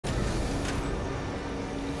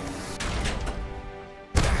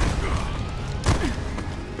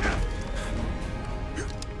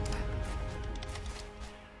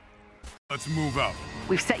Let's move out.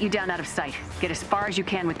 We've set you down out of sight. Get as far as you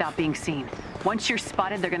can without being seen. Once you're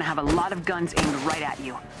spotted, they're gonna have a lot of guns aimed right at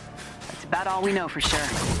you. That's about all we know for sure.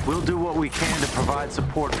 We'll do what we can to provide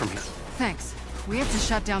support from here. Thanks. We have to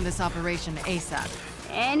shut down this operation ASAP.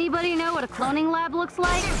 Anybody know what a cloning lab looks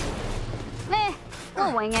like?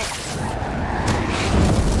 We'll wing it.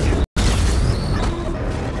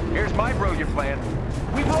 Here's my brilliant plan.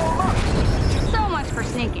 We blow them up. So much for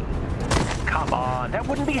sneaking. Come on, that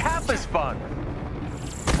wouldn't be half as fun.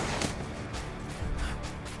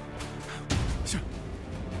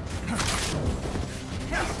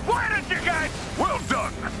 Why did you guys? Well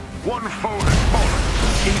done. One foe has fallen.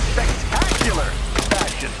 In spectacular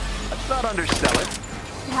fashion. Let's not undersell it.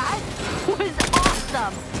 That was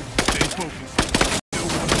awesome. Stay focused.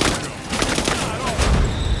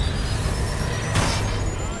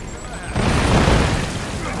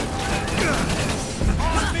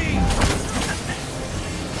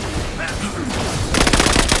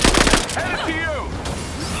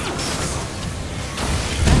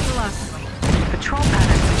 Patrol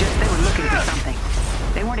patterns suggest they were looking for something.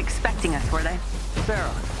 They weren't expecting us, were they?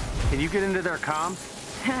 Sarah, can you get into their comms?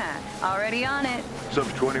 Already on it. Sub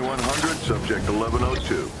 2100, subject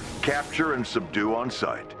 1102. Capture and subdue on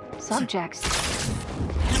site. Subjects.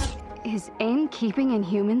 Is AIM keeping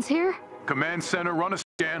Inhumans here? Command center, run a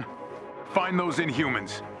scan. Find those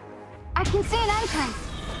Inhumans. I can see an entrance.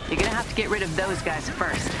 You're gonna have to get rid of those guys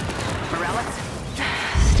first. Morellis?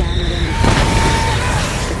 Standard indicator.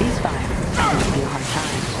 For these five, it's gonna be a hard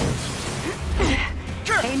time.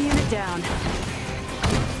 AIM unit down.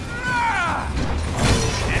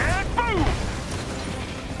 And boom!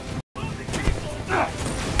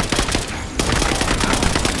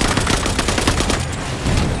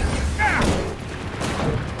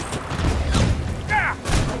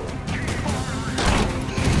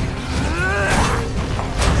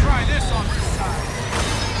 Try this on this side.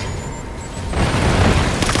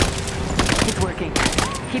 It's working.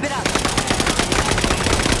 Keep it up.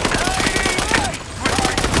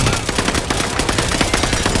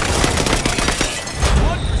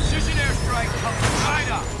 One precision airstrike coming right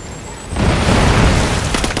up.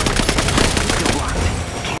 Still blocked.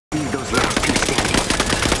 Can't leave those last two standing.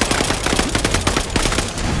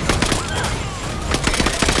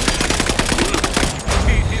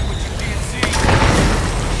 Can't hit what you can't see.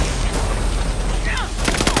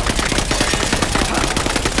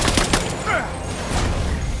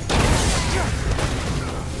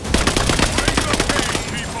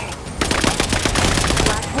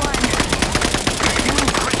 Last one.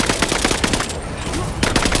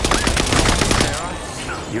 Sarah,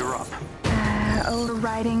 you're up.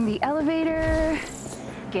 Overriding the elevator.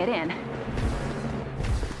 Get in.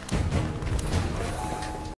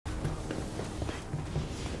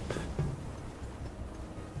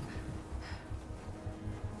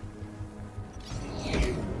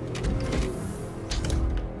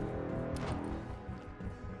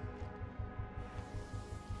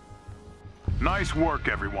 Nice work,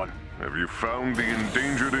 everyone. Have you found the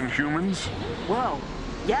endangered Inhumans? Whoa.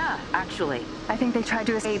 Yeah, actually. I think they tried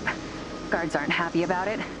to escape. Guards aren't happy about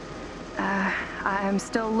it. I'm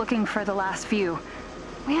still looking for the last few.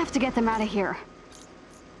 We have to get them out of here.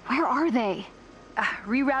 Where are they?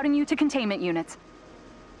 Rerouting you to containment units.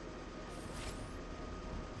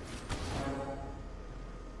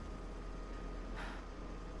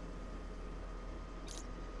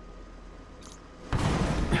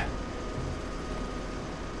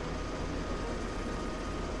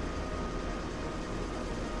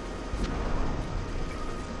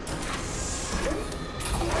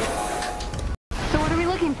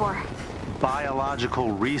 For?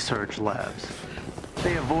 Biological research labs.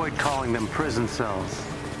 They avoid calling them prison cells.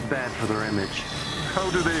 Bad for their image. How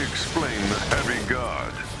do they explain the heavy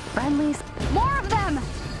guard? Friendlies. More of them!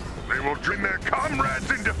 They will join their comrades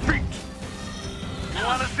in defeat! You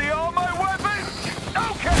want to see all my weapons?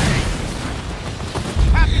 Okay!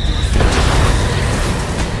 Happy to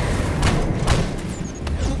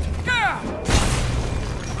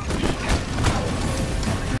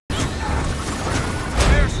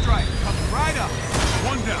airstrike coming right up.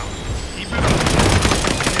 One down. Keep it up.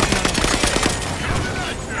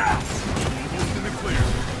 Almost in the clear.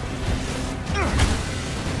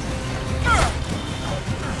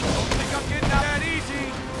 Don't think I'm getting out that easy.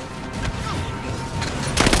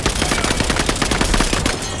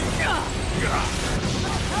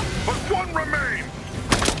 But one remains!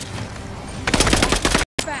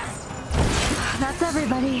 Fast. That's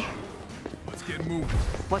everybody. Let's get moving.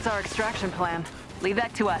 What's our extraction plan? Leave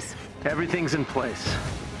that to us. Everything's in place.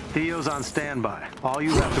 Theo's on standby. All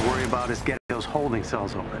you have to worry about is getting those holding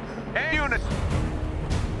cells open. Hey, unit!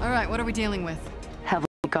 Alright, what are we dealing with? Heavily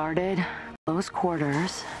guarded, close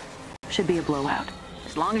quarters. Should be a blowout.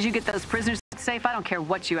 As long as you get those prisoners safe, I don't care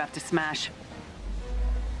what you have to smash.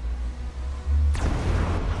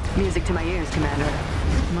 Music to my ears, Commander.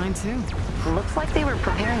 Mine too. Looks like they were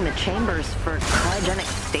preparing the chambers for cryogenic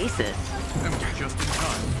stasis. And we're just in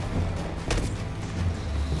time.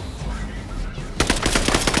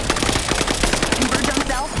 Converge on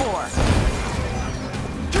cell 4.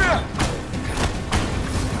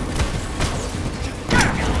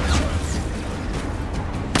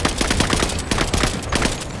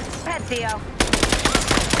 Head, Theo.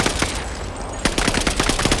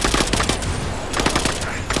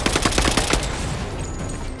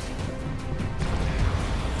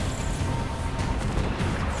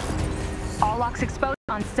 All locks exposed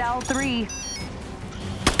on cell 3.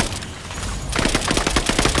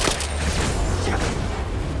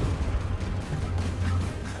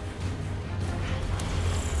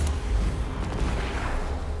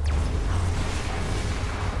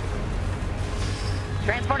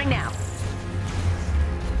 Transporting now.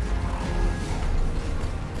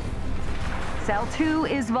 Cell 2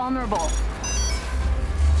 is vulnerable.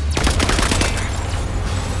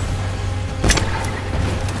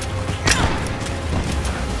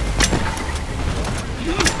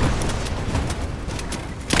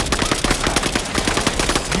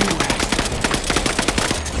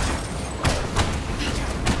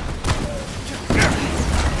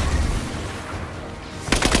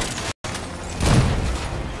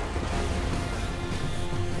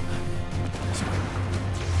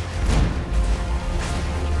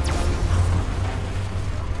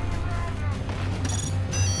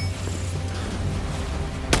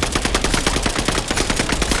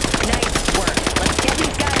 Nice work. Let's get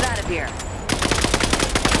these guys out of here.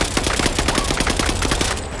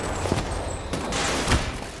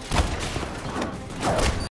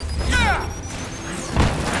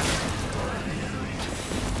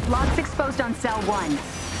 Locks exposed on cell 1.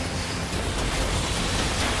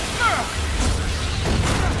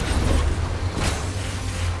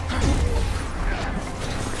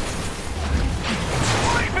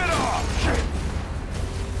 Leave it off!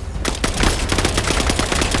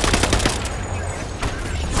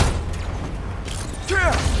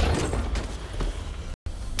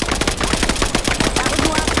 That was the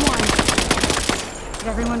last one. Did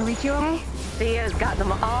everyone reach you okay? Theo's got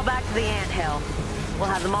them all back to the anthill. We'll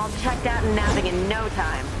have them all checked out and napping in no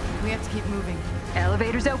time. We have to keep moving.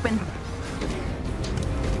 Elevator's open.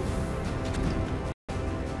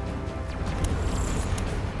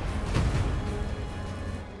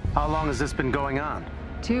 How long has this been going on?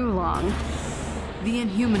 Too long. The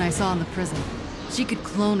Inhuman I saw in the prison. She could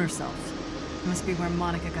clone herself. Must be where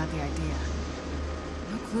Monica got the idea.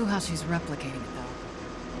 No clue how she's replicating it, though.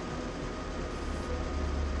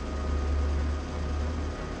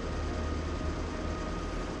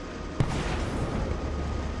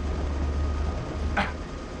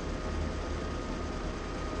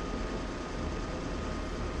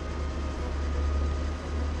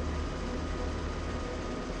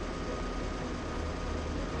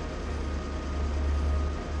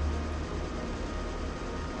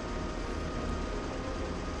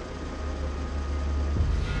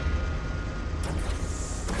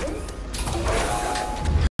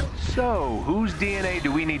 So, whose DNA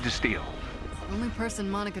do we need to steal? The only person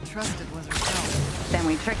Monica trusted was herself. Then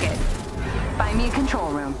we trick it. Find me a control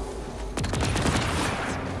room.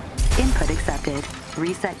 Input accepted.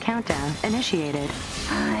 Reset countdown initiated.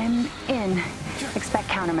 I'm in. Expect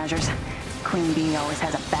countermeasures. Queen Bee always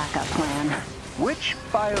has a backup plan. Which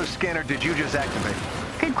bioscanner did you just activate?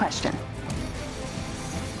 Good question.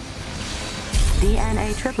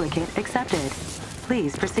 DNA triplicate accepted.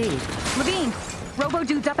 Please proceed. Levine!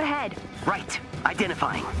 Robo-dude's up ahead. Right.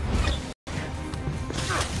 Identifying.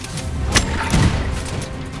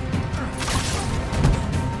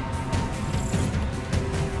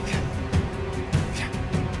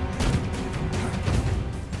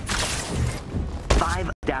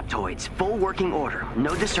 Five adaptoids. Full working order.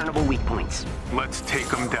 No discernible weak points. Let's take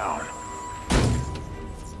them down.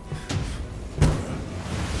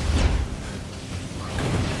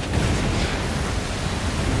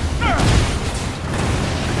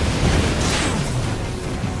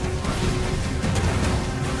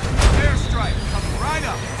 Airstrike coming right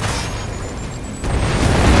up.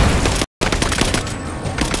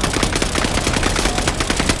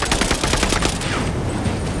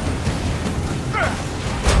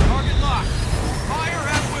 Target locked. Fire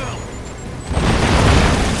at will.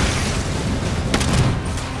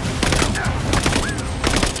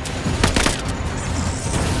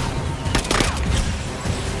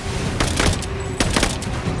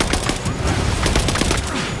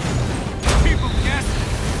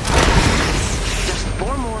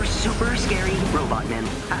 scary robot men.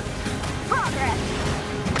 Progress!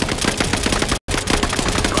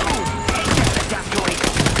 Boom! Headshot, Adaptoid.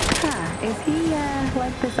 Huh, is he,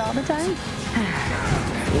 like this all the time?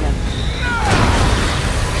 Yeah.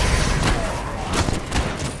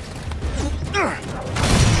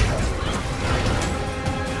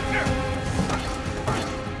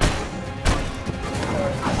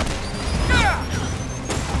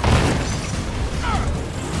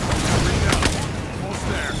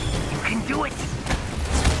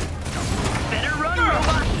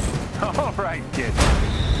 All right, kid.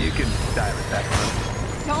 You can die with that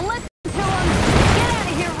one. Don't listen to him! Get out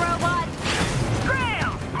of here, robot!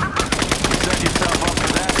 Scram! Set yourself up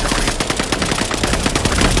for that,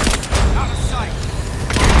 Out of sight.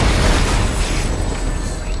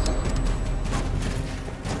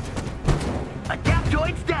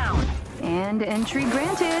 Adaptoid's down. And entry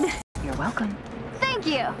granted. You're welcome. Thank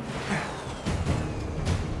you!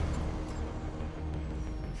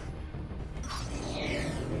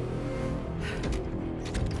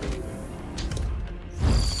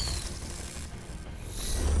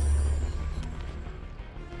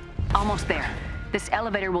 Almost there. This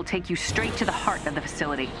elevator will take you straight to the heart of the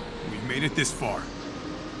facility. We've made it this far.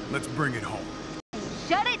 Let's bring it home.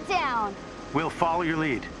 Shut it down! We'll follow your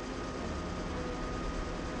lead.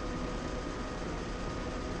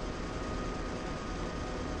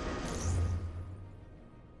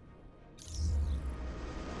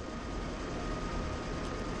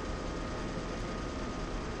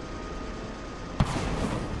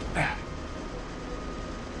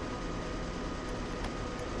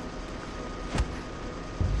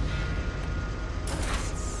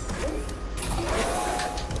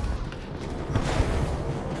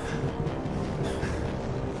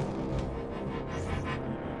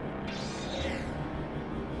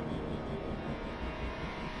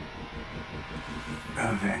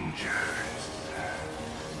 Avengers.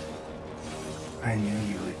 I knew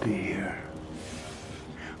you would be here.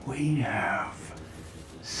 We have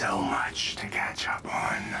so much to catch up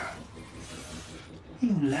on.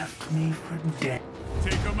 You left me for dead.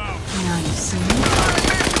 Take him out. Now you see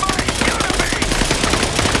me?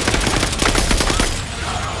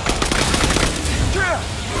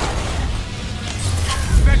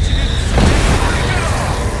 Bet you didn't see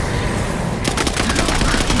it.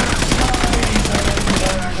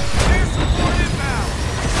 Air support inbound.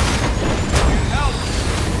 Need help.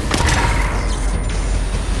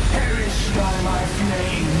 Perish by my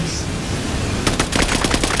flames.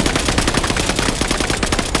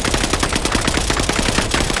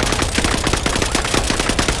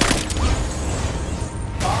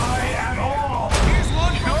 I am all. Here's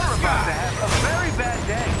one for You're this about to guy. have a very bad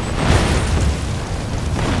day.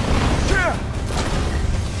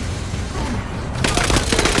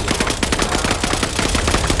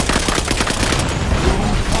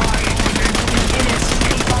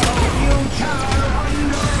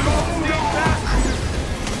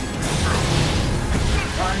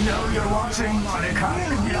 I know you're watching, Monica.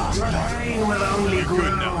 Your pain will only grow.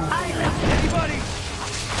 Anybody?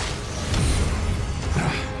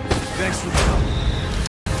 Thanks for the help.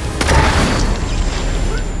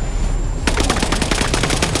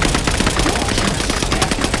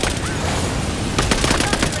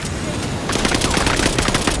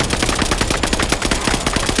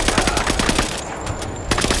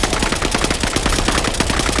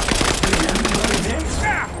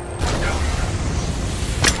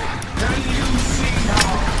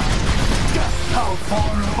 How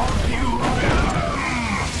far above you I am!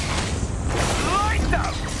 Light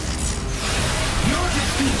up! Your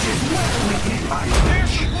defeat is well within my Air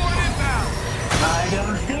reach. support inbound. I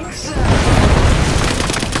don't think so.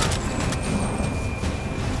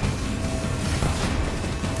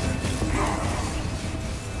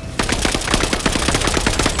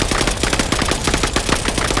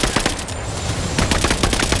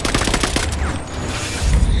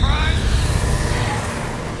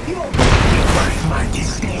 You're worth my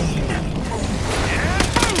disdain.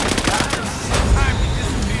 Time to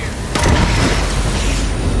disappear.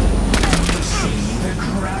 You see the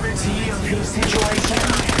gravity of your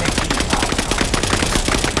situation?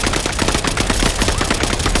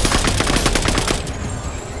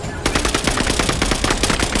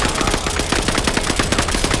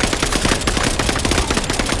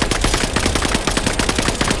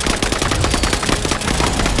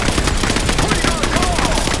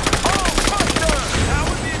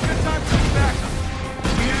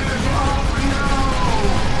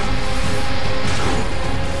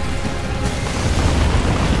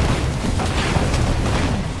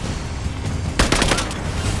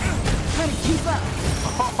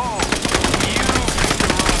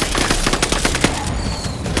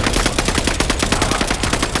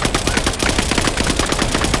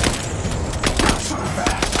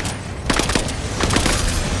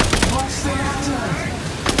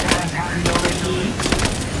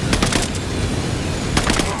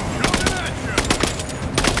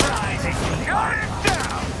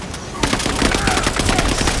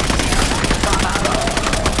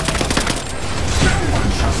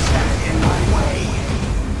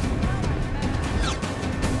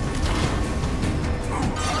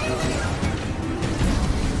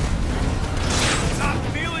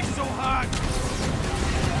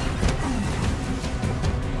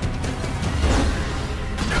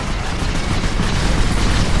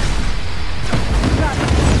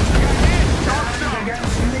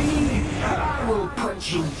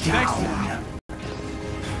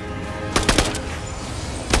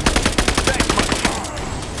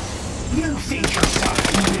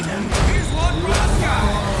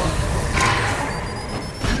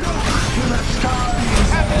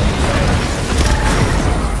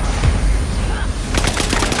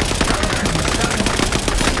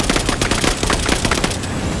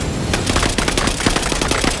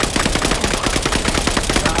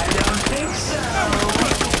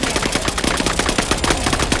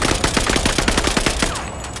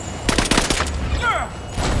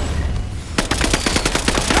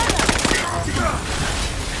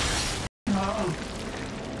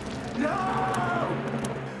 No!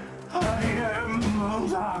 I am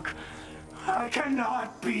MODOK. I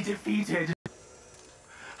cannot be defeated.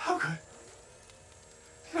 How could...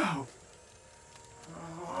 No.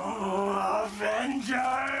 Oh,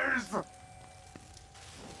 Avengers!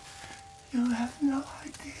 You have no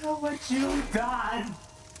idea what you've done.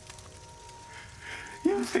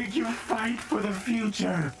 You think you fight for the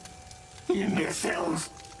future, imbeciles.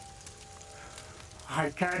 Why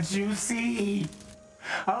can't you see?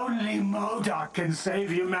 Only MODOK can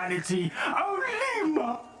save humanity. Only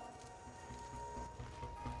MODOK.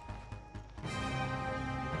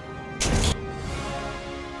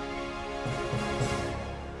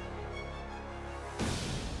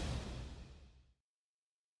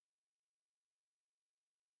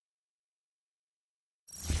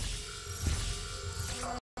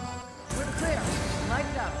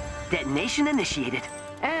 Detonation initiated.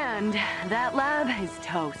 And that lab is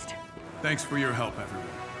toast. Thanks for your help, everyone.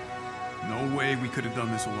 No way we could have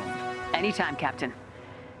done this alone. Anytime, Captain.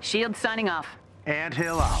 Shield signing off.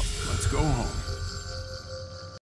 Anthill out. Let's go home.